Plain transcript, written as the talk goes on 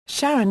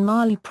Sharon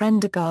Marley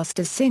Prendergast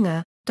is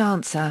singer,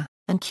 dancer,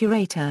 and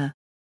curator.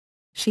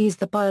 She is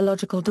the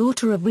biological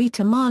daughter of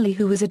Rita Marley,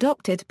 who was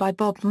adopted by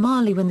Bob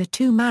Marley when the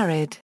two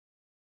married.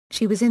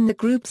 She was in the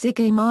group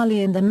Ziggy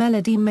Marley and the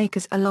Melody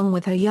Makers along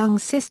with her young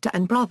sister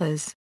and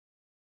brothers.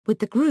 With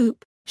the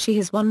group, she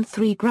has won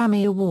 3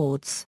 Grammy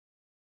Awards.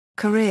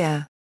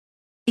 Career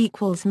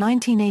equals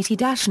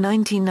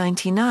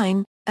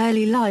 1980-1999,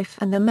 early life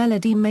and the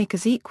Melody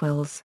Makers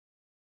equals.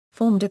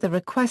 Formed at the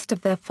request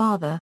of their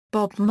father,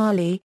 Bob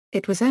Marley,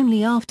 it was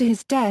only after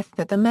his death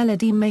that the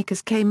Melody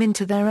Makers came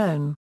into their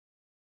own.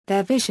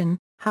 Their vision,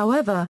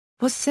 however,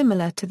 was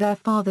similar to their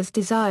father's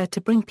desire to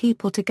bring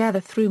people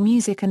together through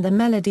music, and the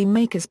Melody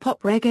Makers'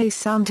 pop reggae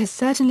sound has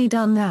certainly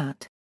done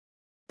that.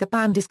 The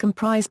band is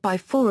comprised by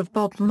 4 of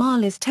Bob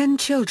Marley's 10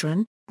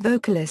 children,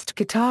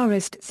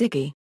 vocalist-guitarist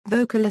Ziggy,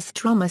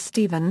 vocalist-drummer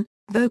Stephen,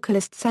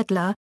 vocalist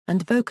Settler,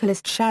 and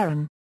vocalist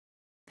Sharon.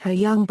 Her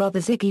young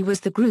brother Ziggy was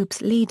the group's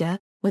leader,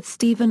 with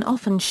Stephen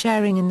often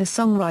sharing in the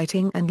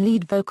songwriting and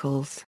lead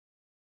vocals.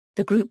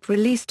 The group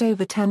released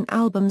over 10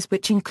 albums,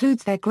 which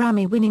includes their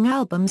Grammy-winning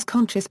albums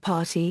Conscious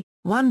Party,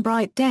 One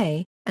Bright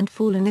Day, and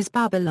Fallen is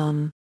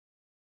Babylon.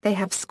 They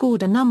have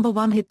scored a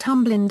 #1 hit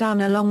Tumblin'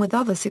 Down along with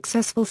other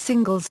successful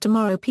singles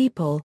Tomorrow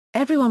People,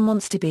 Everyone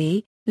Wants to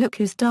Be, Look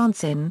Who's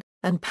Dancin',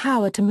 and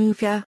Power to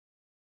Move Ya.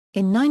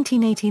 In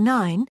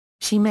 1989,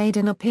 she made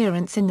an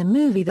appearance in the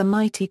movie The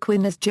Mighty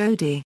Quinn as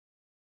Jodie.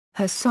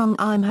 Her song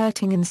I'm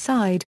Hurting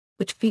Inside,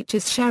 which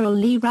features Cheryl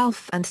Lee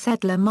Ralph and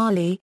Settler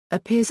Marley,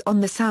 appears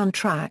on the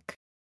soundtrack.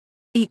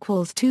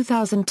 Equals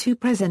 2002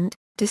 present,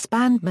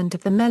 disbandment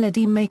of the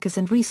Melody Makers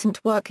and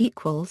recent work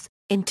equals,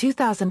 in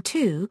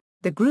 2002,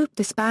 the group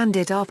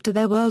disbanded after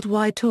their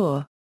worldwide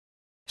tour.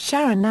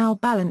 Sharon now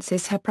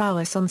balances her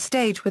prowess on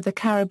stage with the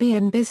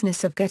Caribbean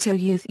business of Ghetto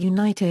Youth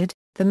United,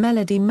 the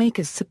Melody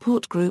Makers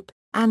support group,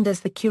 and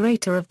as the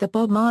curator of the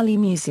Bob Marley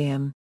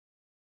Museum.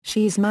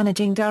 She is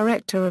managing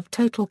director of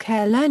Total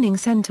Care Learning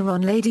Center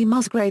on Lady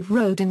Musgrave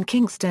Road in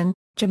Kingston,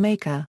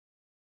 Jamaica.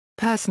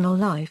 Personal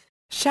life: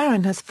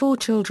 Sharon has 4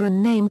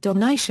 children named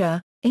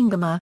Donisha,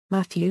 Ingama,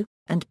 Matthew,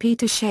 and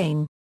Peter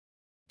Shane.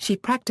 She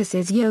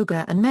practices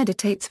yoga and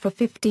meditates for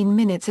 15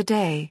 minutes a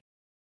day.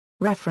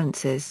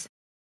 References.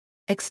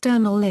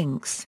 External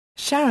links: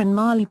 Sharon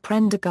Marley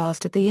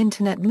Prendergast at the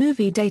Internet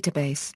Movie Database.